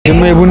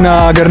የቡና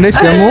ሀገር ነች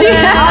ደግሞ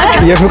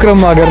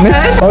የፍቅርም ሀገር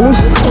ነች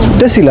ጳውሎስ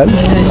ደስ ይላል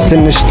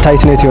ትንሽ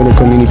ታይት ኔት የሆነ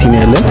ኮሚኒቲ ነው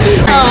ያለን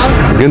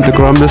ግን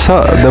ጥቁር አንበሳ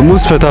ደግሞ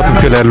ስፈታ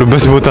ፒፕል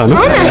ያሉበት ቦታ ነው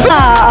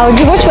አዎ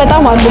ጅቦች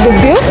በጣም አሉ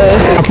ግቢ ውስጥ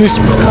አትሊስት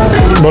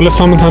በሁለት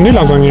ሳምንት አንዴ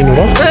ላዛኛ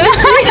ይኖራል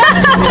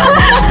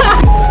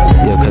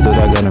ከቶታ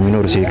ጋር ነው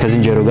የሚኖሩት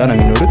ከዝንጀሮ ጋር ነው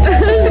የሚኖሩት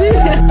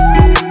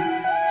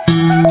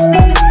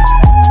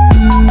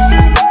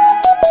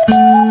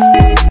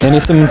እኔ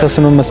ስም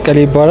ተስኖ መስቀል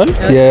ይባላል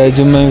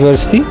የጅማ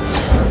ዩኒቨርሲቲ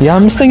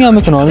የ5ኛ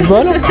አመት ነው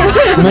አይባልም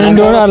ምን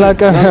እንደሆነ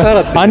አላቀም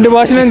አንድ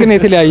ባች ነን ግን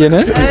የተለያየ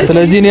ነን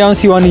ስለዚህ እኔ አሁን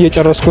ሲዋን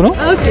እየጨረስኩ ነው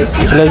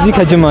ስለዚህ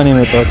ከጅማ ነው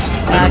የመጣሁት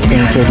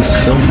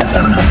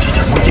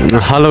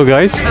ሃሎ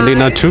ጋይስ እንዴት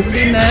ናችሁ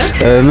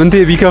ምንቴ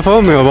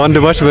ቢከፋውም በአንድ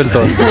ባች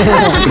በልጣው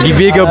ግቢ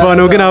ገባ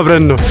ነው ግን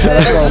አብረን ነው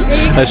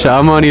እሺ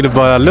አማኒ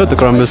ልባላለሁ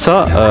ጥቁር አንበሳ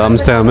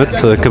 5ኛ አመት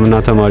ህክምና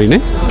ተማሪ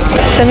ነኝ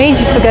ስሜ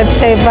ጂቱ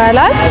ገብሳ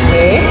ይባላል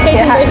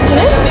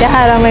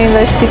የሐራማያ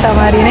ዩኒቨርሲቲ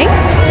ተማሪ ነኝ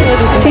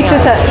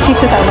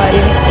ሲቱ ተማሪ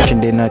ነኝ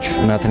እንዴት ናችሁ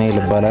ናትናኤል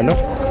ልባላለሁ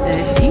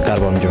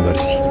ከአርባምንጭ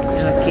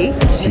ዩኒቨርሲቲ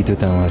ሲቱ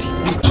ተማሪ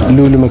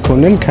ሉል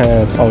መኮንን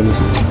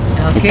ከጳውሎስ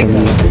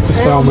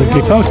ፍስሐ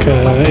መርጌታ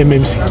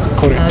ከኤምኤምሲ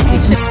ኮሪያ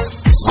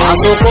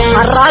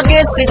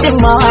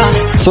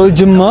ሶ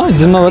ጅማ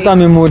በጣም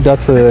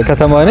የምወዳት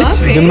ከተማ ነች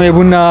ጅማ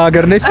የቡና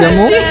ሀገር ነች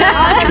ደግሞ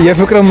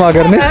የፍቅርም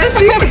ሀገር ነች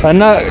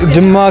እና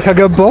ጅማ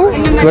ከገባው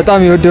በጣም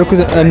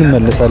የወደድኩት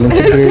እንመለሳለን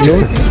ችግር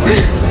የለውም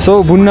ሶ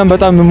ቡናን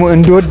በጣም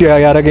እንድወድ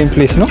ያረጋኝ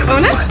ፕሌስ ነው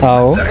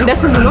አዎ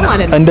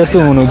እንደሱ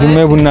ነው ጅማ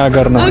የቡና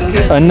ሀገር ነው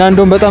እና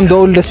እንደውም በጣም the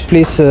oldest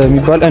place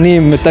የሚባል እኔ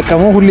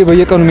የምጠቀመው ሁሌ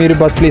በየቀኑ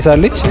የሚሄድባት ፕሌስ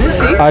አለች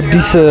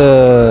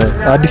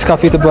አዲስ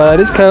ካፌ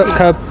ትባላለች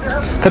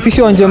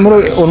ከፒሲዋን ጀምሮ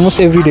ኦልሞስት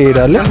ኤቭሪ ዴይ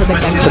ሄዳለሁ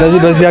ስለዚህ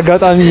በዚህ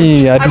አጋጣሚ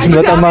አዲስ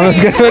በጣም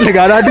ማመስገን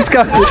ፈልጋለሁ አዲስ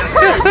ካፌ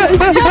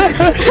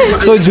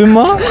ሶ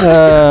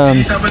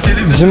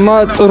ጅማ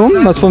ጥሩም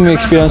መጥፎም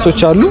ኤክስፒሪየንሶች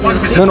አሉ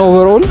ግን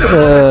ኦቨርኦል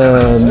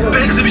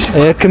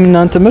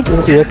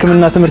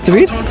የህክምና ትምህርት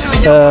ቤት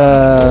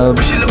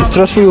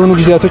ስትረስፉል የሆኑ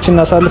ጊዜያቶች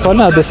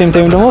እናሳልፋለን at the same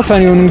time ደግሞ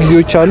ፈን የሆኑ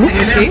ጊዜዎች አሉ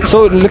ሶ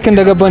ልክ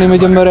እንደገባን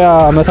የመጀመሪያ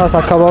አመታት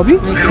አካባቢ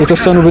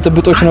የተወሰኑ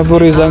ብጥብጦች ነበሩ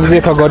የዛን ጊዜ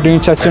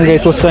ከጓደኞቻችን ጋር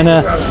የተወሰነ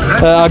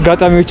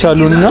አጋጣሚዎች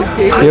አሉና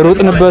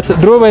የሮጥንበት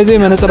ድሮ ባይዘይ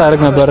መነጽር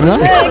አድርግ ነበርና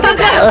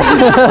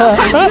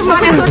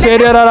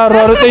ፌደራል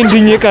አራርጠኝ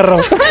ድኝ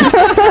የቀረው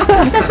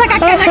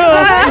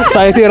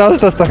ሳይቴ ራስ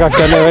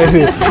ተስተካከለ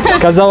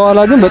ከዛ በኋላ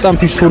ግን በጣም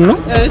ፒስፉል ነው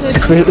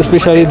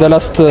especially the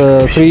last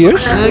 3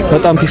 years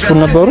በጣም ፒስፉል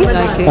ነበሩ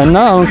እና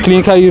አሁን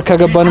ክሊኒካል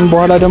ከገባንም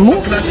በኋላ ደግሞ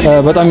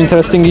በጣም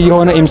ኢንተረስቲንግ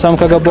እየሆነ ኢምሳም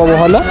ከገባው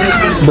በኋላ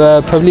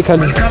በፐብሊክ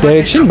ሄልዝ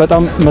ዳይሬክሽን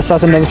በጣም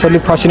መስራት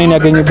እንደምፈልግ ፓሽኔን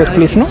ያገኘሁበት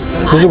ፕሌስ ነው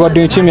ብዙ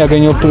ጓደኞቼም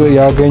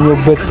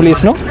ያገኘሁበት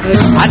ፕሌስ ነው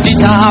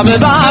አዲስ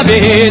አበባ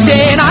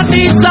ቤቴን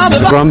አዲስ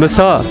አበባ ጥቁር አንበሳ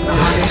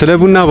ስለ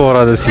ቡና ባወራ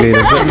ደስ ይለኝ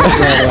ነበር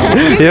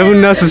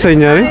የቡና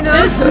ሱሰኛ ነኝ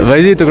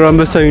በዚህ ጥቁር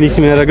አንበሳ ዩኒክ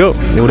የሚያደርገው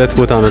ሁለት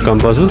ቦታ ነው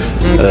ካምፓሱ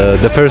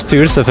the first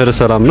year ሰፈረ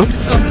ሰላም ነው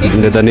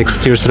the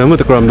next year ደግሞ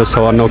ጥቁር አንበሳ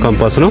ዋናው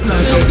ካምፓስ ነው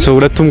ሶ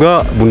ሁለቱም ጋር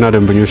ቡና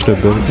ደንበኞች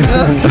ነበሩ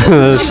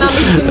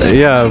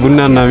ያ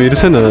ቡናና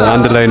ሜዲሲን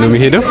አንድ ላይ ነው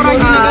የሚሄደው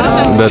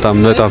በጣም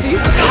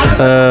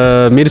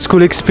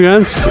ሜዲካል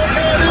ኤክስፒሪየንስ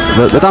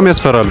በጣም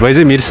ያስፈራል ባይዘ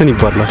ሜዲሲን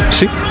ይባላል እሺ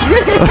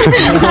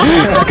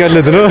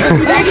ስቀልድ ነው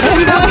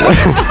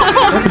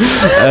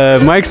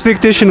my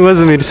expectation was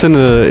medicine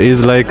is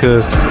like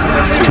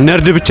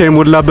ነርድ ብቻ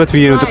የሞላበት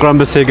ብዬ ነው ጥቁር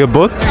አንበሳ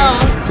የገባሁት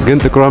ግን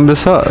ጥቁር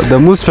አንበሳ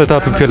ደሞስ ፈታ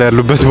ፒፕል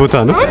ያሉበት ቦታ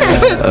ነው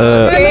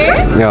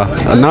ያ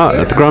እና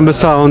ጥቁር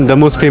አንበሳ አሁን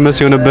ደሞስ ፌመስ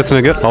የሆነበት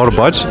ነገር አወር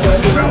ባች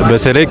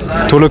በተለይ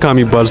ቶሎካ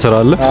የሚባል ስራ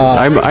አለ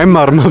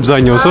አይማርም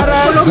አብዛኛው ሰው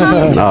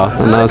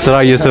እና ስራ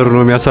እየሰሩ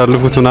ነው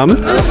የሚያሳልፉት ምናምን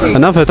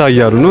እና ፈታ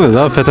እያሉ ነው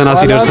እዛ ፈተና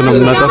ሲደርስ ነው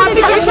የምናጣው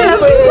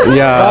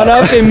ያ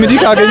ባላው ኤምዲ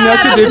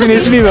ካገኛችሁ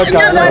ዴፊኒትሊ በቃ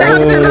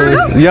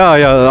ያ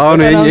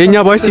አሁን የኛ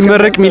ባች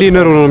ሲመረቅ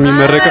ሚሊዮነር ነው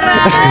የሚመረቀው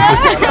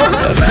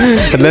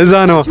ለዛ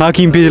ነው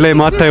ሐኪም ፔጅ ላይ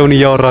ማታየውን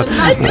ያወራ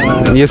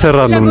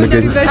እየሰራን ነው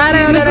እንገኝ አረ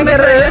የሆነ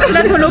ነገር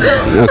ስለቶሎካ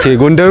ኦኬ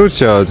ጎንደሮች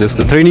ያ ጀስት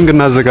ትሬኒንግ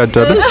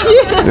እናዘጋጃለን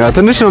ያ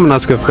ትንሽ ነው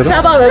የምናስከፍለው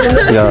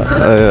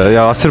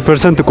ያ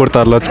 10%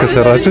 ትቆርጣላችሁ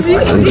ከሰራችሁ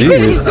እንጂ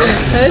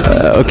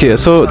ኦኬ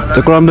ሶ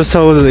ጥቁር አንበሳ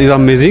is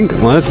amazing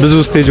ማለት ብዙ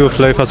ስቴጅ ኦፍ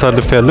ላይፍ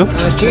አሳልፌያለሁ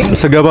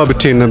ስገባ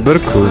ብቻዬን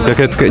ነበርኩ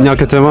ከኛ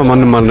ከተማ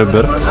ማንንም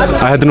አልነበር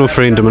I had no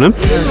friend ምንም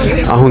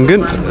አሁን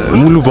ግን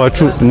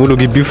ሙሉ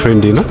ግቢው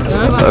ፍሬንድ ነው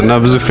እና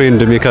ብዙ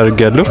ፍሬንድ ሜክ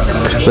አድርጌያለሁ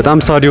በጣም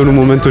ሳድ የሆኑ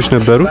ሞመንቶች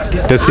ነበሩ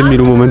ደስ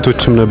የሚሉ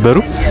ሞመንቶችም ነበሩ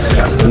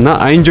እና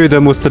I enjoy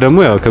the most ደግሞ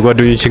ያው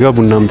ከጓደኞቼ ጋር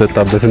ቡና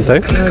መጠጣበትን ታይ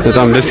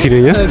በጣም ደስ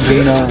ይለኛል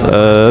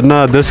እና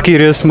the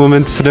scariest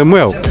moments ደግሞ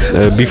ያው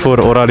before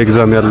oral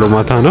exam ያለው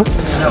ማታ ነው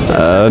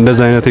እንደዛ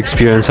አይነት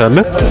ኤክስፒሪየንስ አለ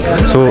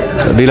ሶ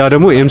ሌላ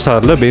ደግሞ ኤምሳ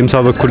አለ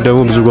በኤምሳ በኩል ደግሞ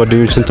ብዙ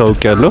ጓደኞችን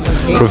ታውቂያለሁ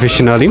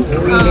ፕሮፌሽናሊ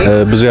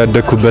ብዙ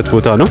ያደኩበት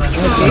ቦታ ነው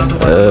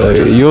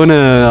የሆነ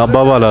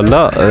አባባል አለ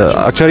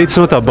actually it's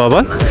not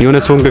አባባል የሆነ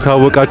ሶንግ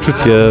ካወቃችሁት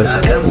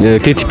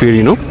የኬቲ ፔሪ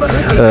ነው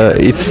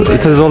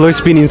it has always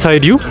been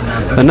inside you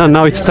and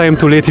now it's time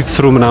to let it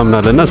through ምናምን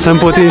አለና some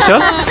potential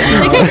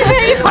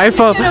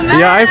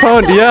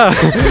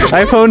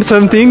I found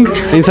something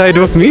inside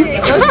of me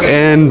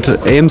and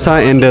EMSA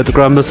and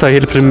Tikur Anbessa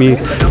helped me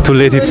to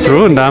let it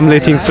through and I'm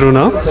letting through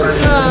now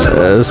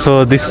so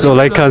this is all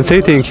I can say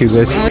thank you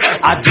guys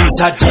አዲስ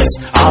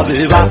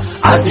አበባ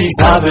አዲስ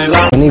አበባ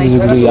እኔ ብዙ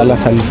ጊዜ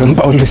ያላሳልፈም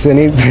ጳውሎስ እኔ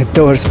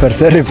ተወርስ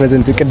ፐርሰን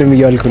ሪፕሬዘንት ቅድም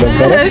ይያልኩ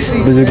ነበር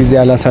ብዙ ጊዜ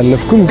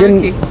ያላሳልፍኩም ግን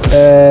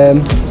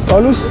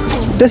ጳውሎስ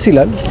ደስ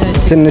ይላል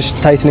ትንሽ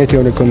ታይት ኔት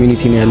የሆነ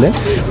ኮሚኒቲ ነው ያለ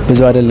ብዙ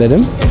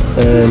አይደለም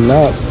እና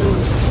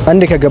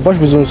አንዴ ከገባሽ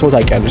ብዙውን ሰው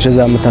ታውቂያለሽ እዛ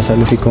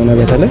የምታሳልፊ ከሆነ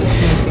በተለይ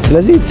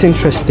ስለዚህ it's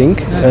interesting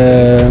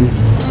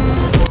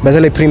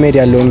በተለይ ፕሪሜድ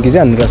ያለውን ጊዜ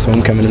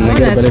አንረሳውም ከምንም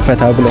ነገር በላይ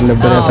ፈታ ብለን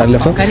ነበር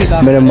ያሳለፈው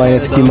ምንም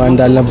አይነት ዲማንድ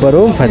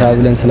አልነበረውም ፈታ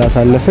ብለን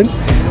ስላሳለፍን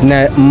እና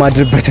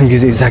ማድርበትም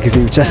ጊዜ እዛ ጊዜ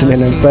ብቻ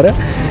ስለነበረ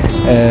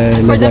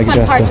ለዛ ጊዜ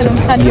አስተሳሰብ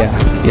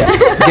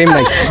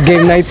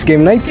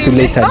game nights so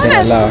late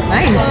አደረላ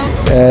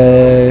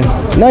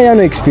እና ያ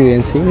ነው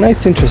ኤክስፒሪየንስ እና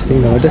it's interesting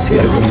ነው ደስ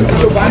ይላል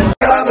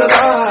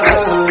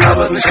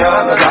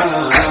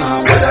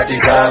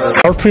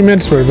Our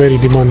pre-meds were very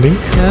demanding.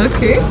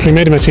 Okay.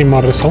 Pre-med መቼም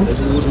ማረሳው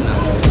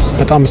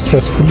በጣም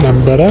stressful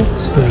ነበረ.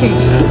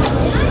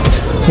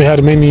 We had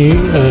many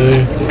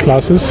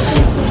classes.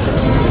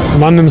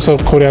 ማንም ሰው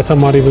ኮሪያ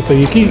ተማሪ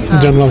ብትጠይቂ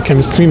ጀነራል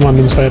ኬሚስትሪ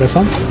ማንም ሰው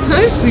አይረሳም.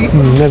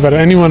 Never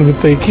anyone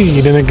ብትጠይቂ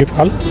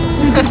ይደነግጣል.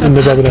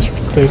 እንደዛ ብለሽ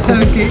ብትጠይቂ.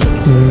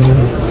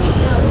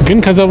 ግን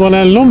ከዛ በኋላ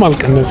ያለው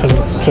አልቀነሰም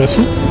ስትረሱ.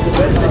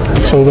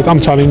 So በጣም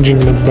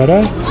ቻሌንጂንግ ነበረ.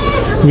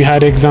 We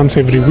had exams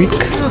every week.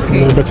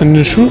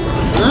 በትንሹ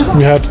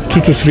we had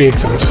 2 to 3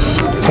 exams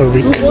per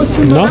week.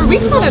 No?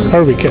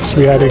 Per week, yes.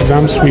 We had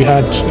exams. We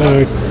had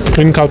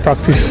clinical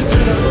practice.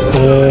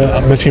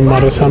 መቼም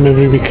ማረሳም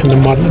every week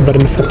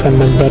እንፈተን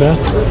ነበረ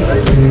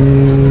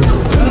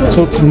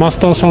so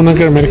ማስታወሰው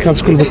ነገር ሜዲካል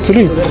ስኩል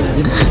ብትሉኝ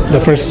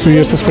the first 2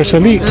 years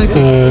especially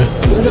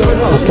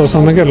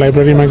ማስታወሰው ነገር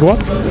ላይብራሪ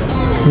መግባት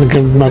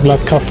ምግብ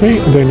መብላት ካፌ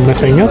then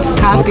መተኛት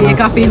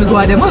የካፌ ምግብ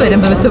ደግሞ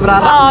በደንብ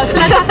በትብራራ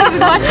ስለ ካፌ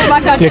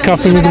ምግባችን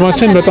የካፌ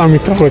ምግባችን በጣም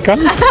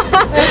ይታወቃል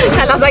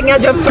ከላዛኛ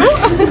ጀምሮ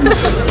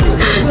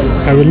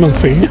I will not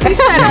say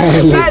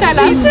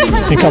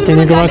የካፌ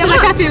ምግባችን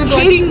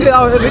sharing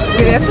our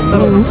experience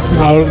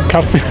our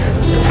ካፌ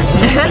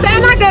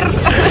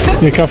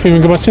የካፌ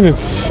ምግባችን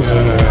it's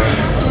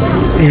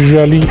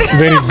usually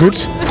very good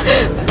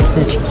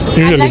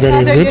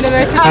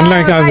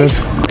unlike others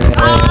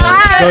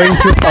going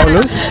to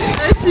ጳውሎስ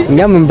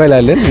እኛም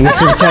እንበላለን እነሱ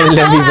ብቻ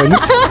ለሚበሉ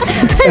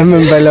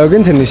እንበላው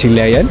ግን ትንሽ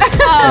ይለያያል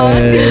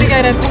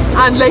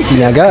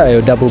እኛ ጋር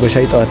ዳቦ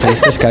በሻይ ጠዋት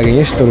ተነስተሽ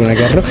ካገኘሽ ጥሩ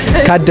ነገር ነው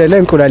ካደለ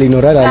እንቁላል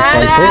ይኖራል አልፎ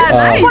አልፎ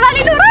እንቁላል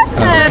ይኖራል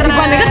ርባ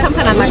ነገር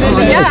ሰምተናል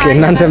ኦኬ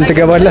እናንተም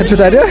ትገባላችሁ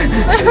ታዲያ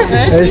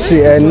እሺ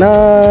እና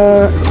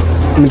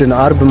ምንድነው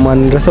አርብ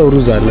ማንረሳው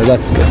ሩዝ አለ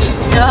that's good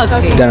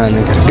ደህና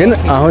ነገር ግን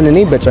አሁን እኔ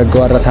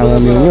በጨጓራ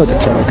ታማሚ ሆኜ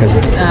ወጥቻለሁ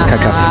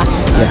ከካፌ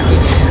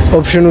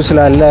ኦፕሽኑ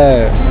ስላለ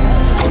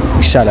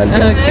ይሻላል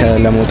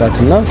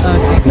ለመውጣትና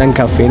ነን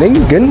ካፌ ነኝ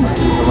ግን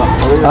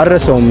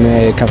አረሰውም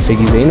ካፌ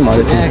ጊዜን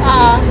ማለት ነው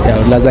ያው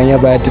ላዛኛ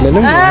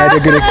ባያድለንም had a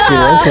good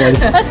experience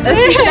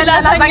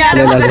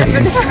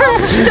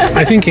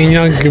I think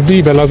እኛ ግቢ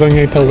በላዛኛ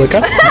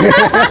ይታወቃል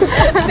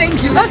thank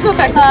you that's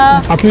okay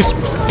at least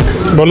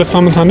በሁለት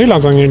ሳምንት አንዴ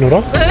ላዛኛ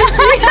ይኖራል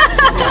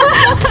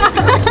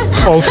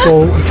also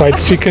fried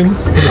chicken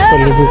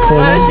ፈልጉ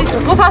ከሆነ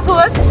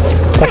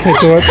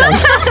potato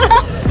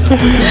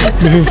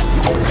this is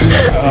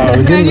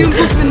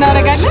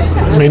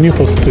menu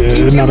post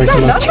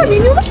እናደርጋለን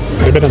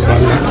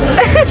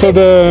so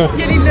the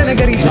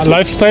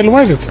lifestyle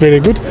wise it's very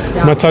good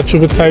መታችሁ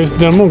ብታዩት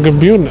ደግሞ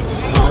ግቢውን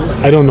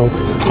I don't know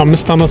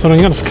 5 አመት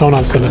ሆነኛል እስካሁን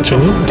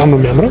አልሰለቸኝም በጣም ነው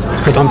የሚያምረው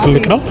በጣም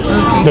ትልቅ ነው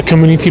the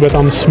community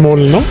በጣም small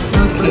ነው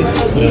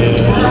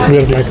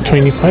we're like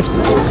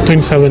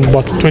 27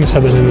 but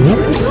 27 ነው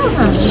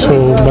so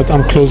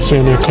በጣም close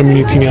የሆነ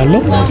community ነው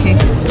ያለው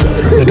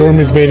the dorm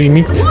is very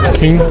neat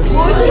clean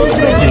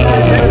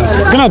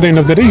ግን at the end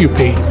of the day you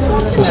pay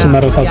so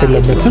መረሳት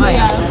የለበትም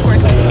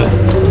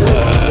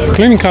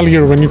clinical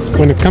year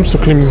when it comes to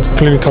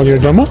clinical year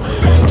ደግሞ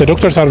the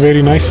doctors are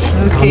very nice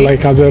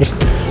unlike other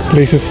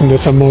places in the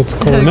south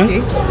corner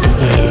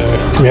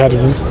we had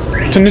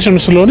ትንሽም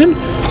ስለሆነን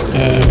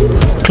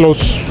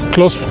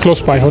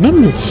close by ሆነም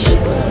it's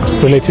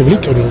relatively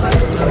ጥሩ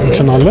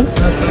እንትናለን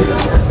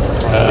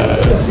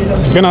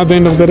ግን at the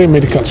end of the day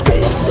medical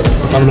school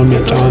በጣም ነው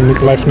የሚያጨናንቅ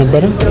ላይፍ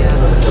ነበረ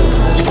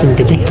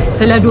እንግዲህ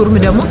ስለ ዶርም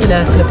ደግሞ ስለ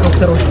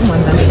ፕሮክተሮቹ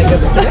ማንዳንድ ነገር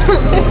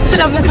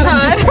ስለ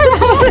ሙክታር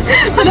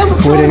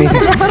ወደኔ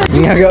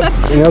እኛ ጋር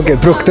ኦኬ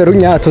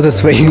ፕሮክተሩኛ አቶ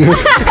ተስፋዬ ነው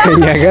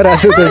እኛ ጋር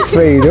አቶ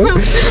ተስፋዬ ነው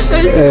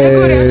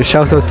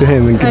ሻውት አውት ቱ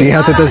ሂም እንግዲህ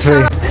አቶ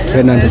ተስፋዬ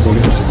በእናንተ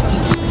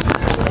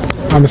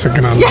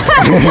አመሰግናለሁ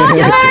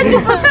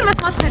ፕሮክተር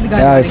መስማት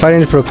ፈልጋለሁ ያ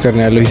ፈረንጅ ፕሮክተር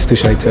ነው ያለው ሂስቱ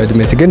ሻይት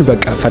አድሚት ግን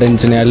በቃ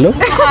ፈረንጅ ነው ያለው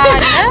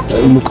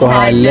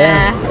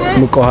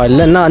ሙቆሃለ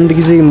እና አንድ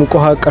ጊዜ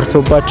ሙቆሃ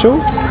ቀርቶባቸው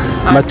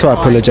መጥቶ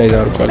አፖሎጃይዝ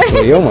አድርጓል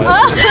ሰውየው ማለት ነው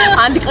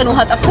አንድ ቀን ውሃ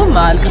ጠፍቶም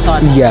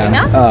አልቅሰዋል ያ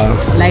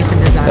ላይፍ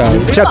እንደዛ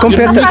ብቻ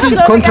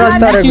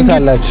ኮንትራስት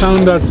አደረጉታላችሁ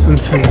ሳውንድ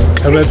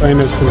ቀበጥ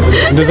አይነት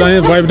እንደዛ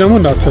አይነት ቫይብ ደግሞ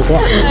እንዳትሰጠው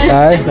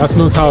አይ that's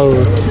not how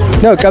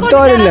ነው ቀብጠው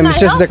አይደለም it's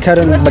just the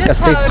current በቃ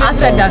state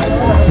አሰዳን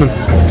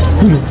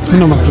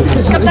ምን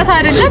ማስረዳት ቀብጠት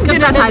አይደለም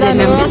ግን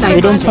አይደለም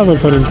we don't have a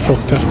foreign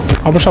proctor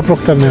አበሻ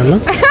ፕሮክተር ነው ያለው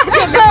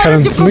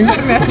currently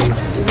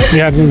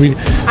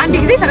አንድ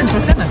ጊዜ ፈረንጅ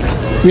ፕሮክተር ነበር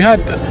we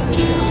had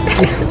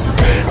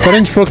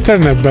French proctor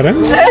ነበረ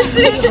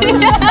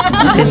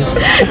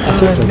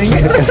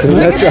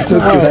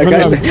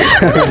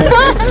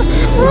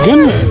ግን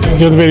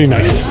you're very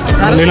nice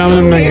ሌላ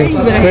ምንም ነገር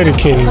very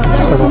caring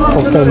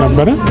proctor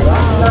ነበረ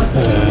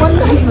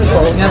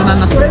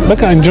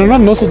በቃ in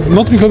general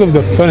not because of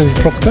the French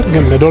proctor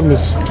ግን the dorm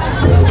is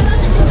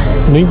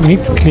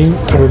neat clean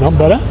ጥሩ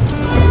ነበረ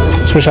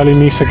especially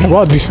me ስገባ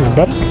አዲስ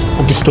ነበር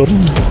አዲስ dorm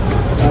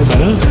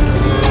ነበረ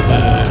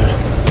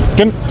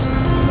ግን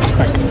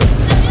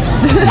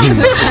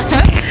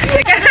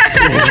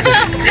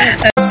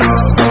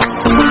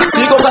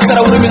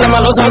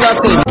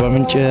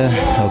በምንጭ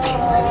ኦኬ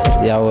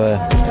ያው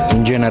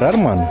ኢን ጀነራል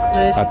ማለት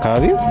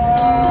አካባቢው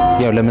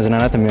ያው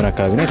ለመዝናናት የሚሆን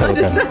አካባቢ ነው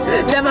ታውቃለህ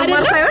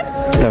ለማማር ሳይሆን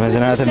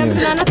ለመዝናናት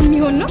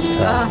የሚሆን ነው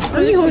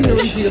የሚሆን ነው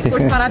እንጂ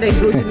ስፖርት ፓራዳይስ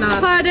ሮድና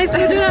ፓራዳይስ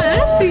ሄደና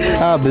እሺ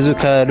ብዙ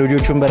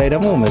ከልጆቹም በላይ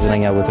ደግሞ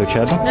መዝናኛ ቦታዎች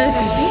አሉ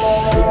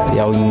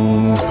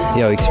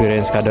ያው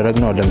ኤክስፒሪየንስ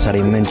ካደረግነው ለምሳሌ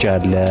ምንጭ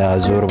አለ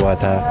አዞር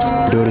ባታ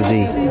ዶርዜ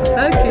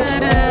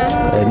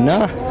እና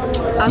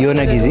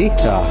የሆነ ጊዜ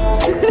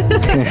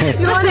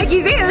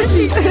እሺ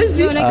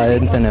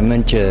እንትን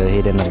ምንጭ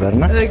ሄደን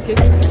ነበርና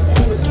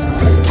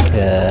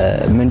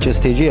ምንጭ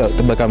ስቴጅ ያው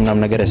ጥበቃ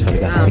ምናምን ነገር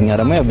ያስፈልጋል እኛ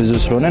ደግሞ ያው ብዙ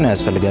ስለሆነ ነው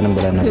ያስፈልገንም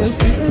ብለን ነበር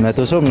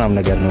 100 ሰው ምናምን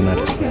ነገር ነው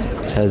ማለት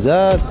ከዛ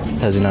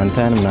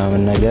ተዝናንተን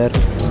ምናምን ነገር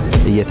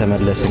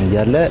እየተመለስን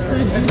እያለ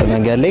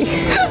መንገድ ላይ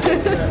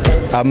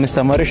 5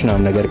 ተማሪዎች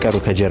ምናምን ነገር ቀሩ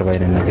ከጀርባ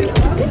አይነት ነገር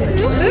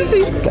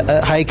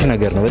ሃይክ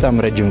ነገር ነው በጣም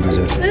ረጅም ጉዞ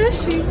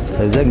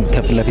ከዛ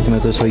ከፊት ለፊት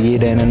 100 ሰው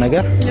እየሄደ አይነት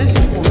ነገር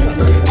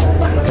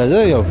ከዛ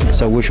ያው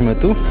ሰዎች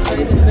መጡ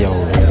ያው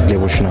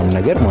ሌቦች ምናምን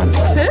ነገር ማለት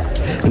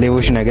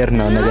ሌቦች ነገር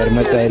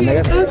መጣ አይነት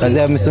ነገር ከዛ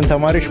 5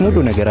 ተማሪዎች ሙሉ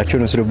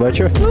ነገራቸውን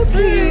ወስዶባቸው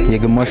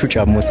የግማሹ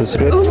ጫማ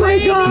ተወስዶ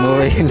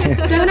ሞባይል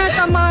ደህና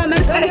ጫማ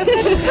መርጠው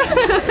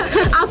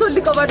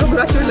አሶልቀው ባዶ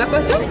እግራቸውን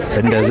ላኳቸው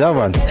እንደዛ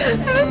ማለት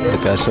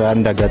በቃ እሱ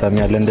አንድ አጋጣሚ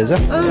ያለ እንደዛ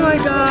ኦ ማይ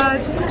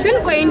ጋድ ግን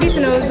ቆይ እንዴት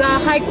ነው እዛ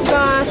ሃይክ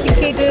ጋር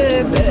ሲኬድ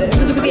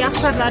ብዙ ጊዜ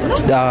ያስፈራል ነው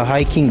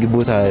ሃይኪንግ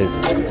ቦታ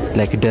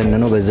ላይክ ደን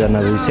ነው በዛና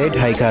በዚህ ሳይድ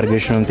ሃይክ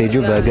አርገሽ ነው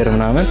የምትሄጂው በእግር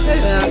ምናምን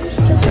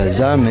ከዛ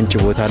ምንጭ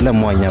ቦታ አለ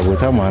መዋኛ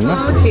ቦታ ማለት ነው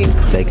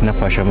ላይክ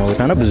ነፋሻማ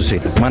ቦታ ነው ብዙ ሰው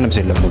የለም ማንም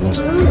ሰው የለም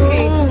ውስጥ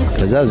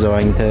ከዛ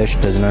ዘዋኝተሽ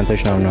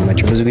ተዝናንተሽ ነው ነው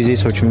ብዙ ጊዜ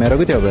ሰዎች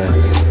የሚያደርጉት ያው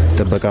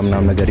በጥበቃ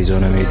ምናምን ነገር ይዘው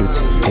ነው የሚሄዱት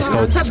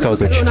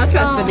ስካውቶች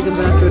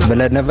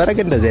ብለን ነበረ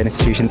ግን እንደዚህ አይነት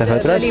ሲቹዌሽን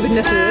ተፈጥሯል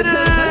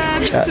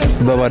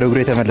በባዶ እግሬ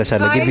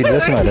ተመለሳለ ግቢ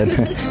ድረስ ማለት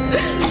ነው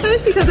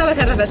እሺ ከዛ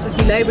በተረፈ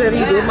ላይብረሪ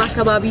ዶርም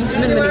አካባቢ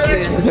ምን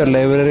ኤክስፒሪየንስ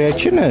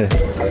ላይብረሪያችን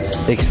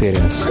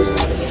ኤክስፒሪየንስ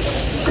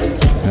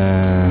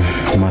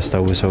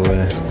ማስታወሰው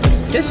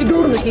እሺ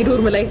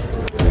ዶርም ላይ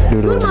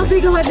ዶርም አስቶ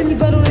ይገባል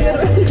የሚባለው ነገር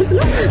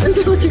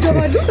እንስሶች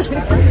ይገባሉ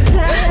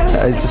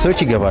እንስሶች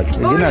ይገባሉ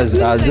ግን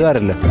አዘው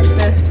አይደለም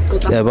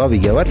እባብ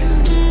ይገባል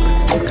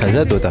ከዛ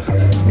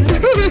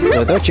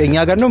ጦጣዎች እኛ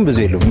ጋር ነው ብዙ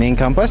የሉም ሜን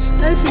ካምፓስ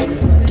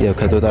ያው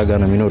ከጦጣ ጋር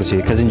ነው የሚኖሩት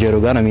ከዝንጀሮ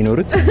ጋር ነው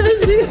የሚኖሩት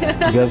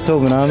ገብተው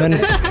ምናምን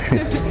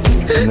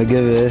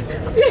ምግብ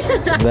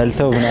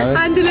በልተው ምናምን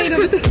አንድ ላይ ነው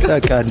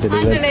በቃ አንድ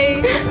ላይ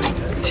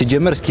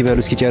ሲጀመር እስኪበሉ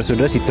እስኪጨርሱ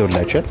ድረስ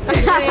ይተውላቸዋል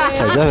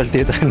ከዛ በልተው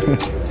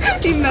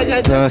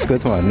ይማጃጅ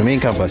ለመስኮት ማለት ነው ሜን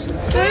ካምፓስ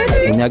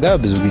እኛ ጋር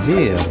ብዙ ጊዜ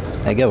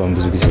አይገባም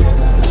ብዙ ጊዜ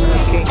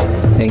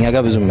እኛ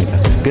ጋር ብዙ መጣ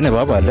ግን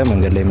እባብ አለ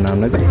መንገድ ላይ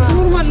ምናምን ነገር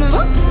ኖርማል ነው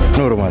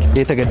ኖርማል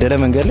የተገደለ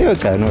መንገድ ላይ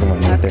በቃ ኖርማል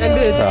ነው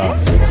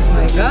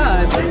ማይ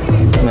ጋድ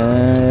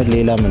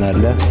ሌላ ምን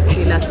አለ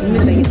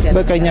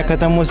በቃ እኛ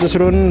ከተማ ውስጥ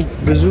ስለሆነ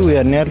ብዙ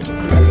ያን ያህል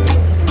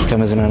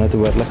ከመዝናናቱ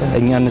ባለፈ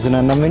እኛ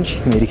እንዝናናም እንጂ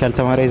ሜዲካል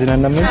ተማሪ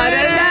አይዝናናም እንጂ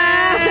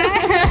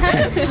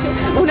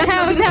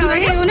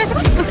እውነት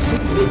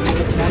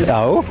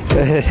አዎ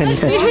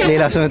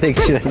ሌላ ሰው መጠየቅ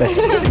ይችላል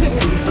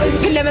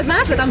ግን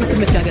ለመዝናናት በጣም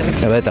ምትመች ሀገር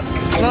በጣም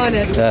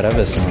ኧረ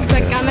በስመ አብ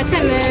በቃ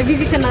መተን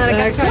ቪዚት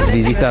እናደርጋቸዋለን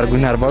ቪዚት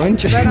አድርጉን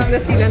አርባምንጭ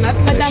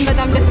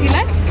በጣም ደስ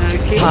ይላል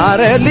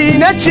ሀረሊ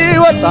ነች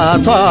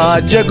ወጣቷ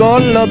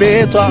ጀጎሎ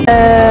ቤቷ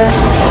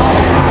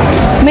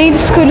ሜድ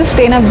ስኩል ውስጥ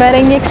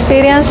የነበረኝ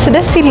ኤክስፒሪየንስ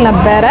ደስ ይል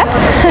ነበረ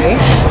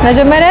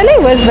መጀመሪያ ላይ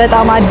ወዝ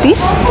በጣም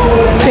አዲስ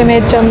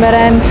ፕሪሜድ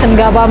ጀምረን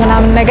ስንገባ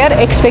ምናምን ነገር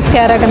ኤክስፔክት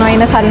ያደረግነው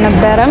አይነት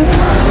አልነበረም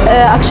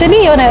አክቹሊ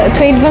የሆነ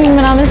 12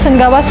 ምናምን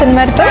ስንገባ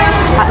ስንመርጥ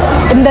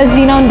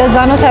እንደዚህ ነው እንደዛ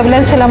ነው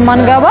ተብለን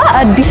ስለማንገባ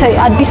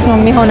አዲስ ነው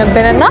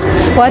የሚሆንብንና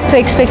what to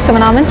expect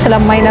ምናምን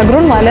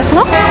ስለማይነግሩን ማለት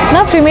ነው እና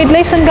ፕሪሜድ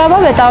ላይ ስንገባ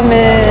በጣም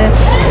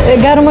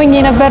ገርሞኝ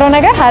የነበረው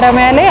ነገር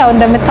ሀረማያ ላይ ያው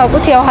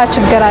እንደምታውቁት የውሃ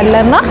ችግር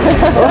አለና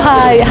ውሃ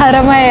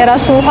ሀረማያ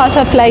የራሱ ውሃ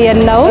ሰፕላይ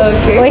የለው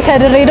ወይ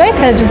ከድሬዳዋ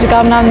ከጅጅጋ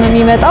ምናምን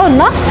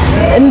የሚመጣውና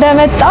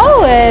እንደመጣው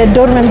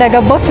ዶርም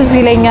እንደገባው ትዝ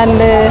ይለኛል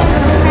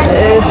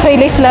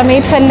ቶይሌት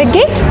ለመሄድ ፈልጌ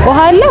ውሃ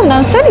አለ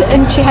ምናምን ስል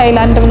እንቺ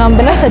ሃይላንድ ምናምን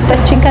ብላ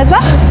ሰጠችኝ ከዛ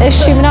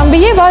እሺ ምናምን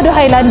ብዬ ባዶ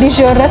ሃይላንድ ይዤ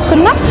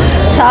ወረድኩና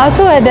ሰዓቱ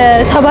ወደ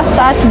 7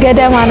 ሰዓት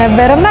ገደማ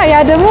ነበርና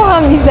ያ ደግሞ ውሃ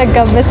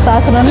የሚዘጋበት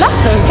ሰዓት ነውና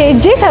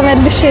ሄጄ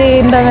ተመልሼ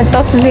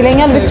እንደመጣው ትዝ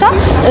ይለኛል ብቻ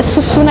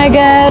እሱ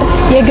ነገር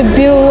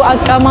የግቢው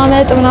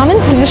አቀማመጥ ምናምን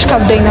ትንሽ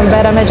ከብዶኝ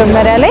ነበር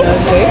መጀመሪያ ላይ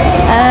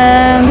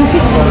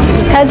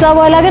ከዛ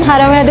በኋላ ግን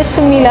ሀረማያ ደስ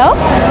የሚለው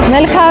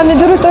መልክዓ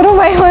ምድሩ ጥሩ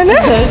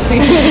ባይሆንም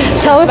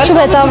ሰዎቹ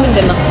በጣም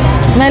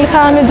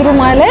መልክዓ ምድሩ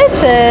ማለት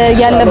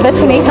ያለበት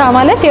ሁኔታ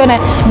ማለት የሆነ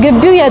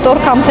ግቢው የጦር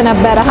ካምፕ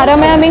ነበር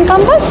ሀረማያ ሜን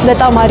ካምፓስ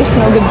በጣም አሪፍ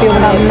ነው ግቢው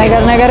ምናምን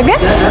ነገር ግን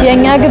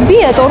የኛ ግቢ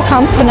የጦር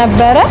ካምፕ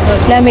ነበር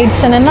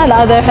ለሜዲሲን እና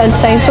ለአዘር ሄልዝ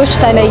ሳይንሶች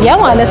ተለየ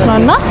ማለት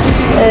ነውና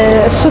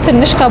እሱ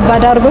ትንሽ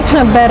ከባድ አድርጎት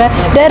ነበር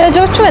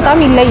ደረጃዎቹ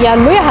በጣም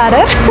ይለያሉ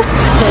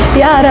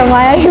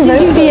የሀረማያ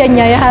ዩኒቨርሲቲ የኛ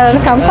የሀረር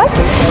ካምፓስ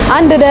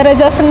አንድ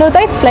ደረጃ ስንወጣ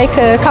ኢትስ ላይክ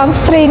ካምፕ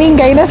ትሬኒንግ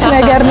አይነት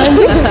ነገር ነው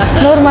እንጂ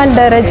ኖርማል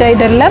ደረጃ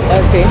አይደለም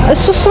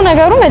እሱ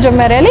ነገሩ መጀመሪያ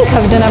ላይ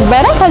ከብድ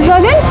ነበር ከዛ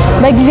ግን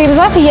በጊዜ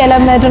ብዛት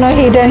እየለመድ ነው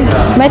ሄደን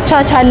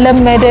መቻቻል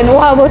ለመደን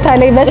ውሃ ቦታ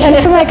ላይ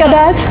በሰልፍ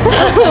መቀዳት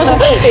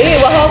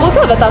ውሃ ቦታ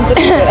በጣም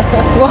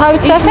ውሃ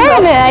ብቻ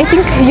ሳይሆን አይ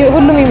ቲንክ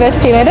ሁሉም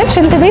ዩኒቨርሲቲ ነው አይደል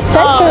ሽንት ቤት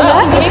ሰልፍ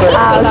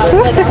እሱ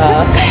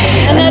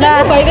እና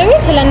ባይ ዘ ዌይ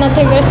ስለናንተ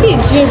ዩኒቨርሲቲ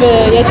ጅብ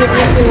የጅብ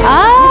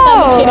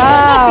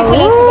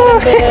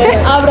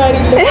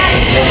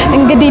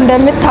እንግዲህ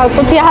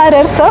እንደምታውቁት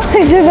የሀረር ሰው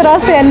ጅብ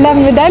ራሱ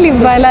ያላምዳል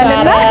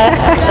ይባላልና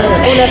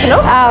እውነት ነው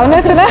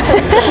እውነት ነው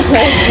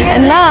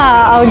እና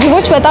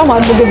ጅቦች በጣም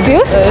አሉ ግቢ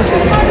ውስጥ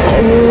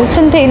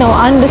ስንቴ ነው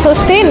አንድ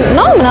ሶስቴ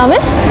ነው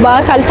ምናምን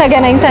በአካል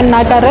ተገናኝተን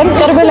እናቀረን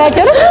ቅርብ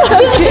ለቅርብ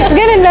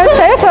ግን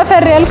እንደምታዩት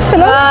ወፈር ያልኩ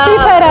ስለው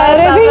ፕሪፈር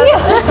አደረገኝ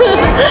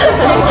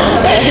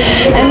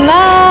እና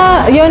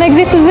የሆነ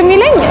ጊዜ ትዝ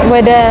የሚለኝ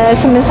ወደ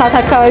 8 ሰዓት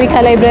አካባቢ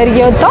ከላይብረሪ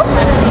እየወጣው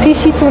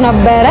ፒሲቱ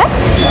ነበረ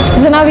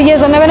ዝናብ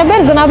እየዘነበ ነበር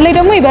ዝናብ ላይ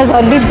ደግሞ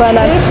ይበዛሉ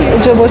ይባላል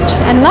ጅቦች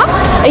እና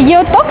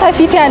እየወጣው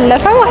ከፊት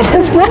ያለፈ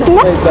ማለት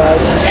ነው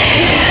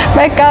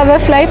በቃ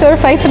በፍላይት ኦር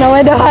ፋይት ነው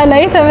ወደ ኋላ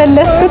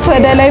የተመለስኩት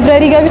ወደ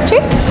ላይብረሪ ገብቼ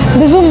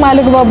ብዙም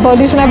ማልግባባው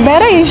ልጅ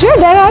ነበረ ይዤ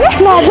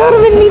ደራና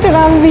ዶርም እንሂድ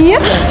ምናምን ብዬ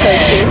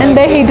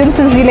እንደሄድን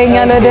ትዝ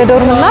ይለኛል ወደ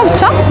ዶርምና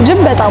ብቻ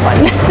ጅብ በጣም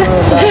አለ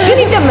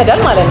ግን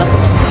ይደመዳል ማለት ነው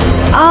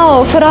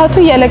ፍራቱ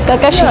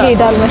እየለቀቀሽ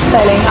ይሄዳል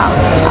መሰለኝ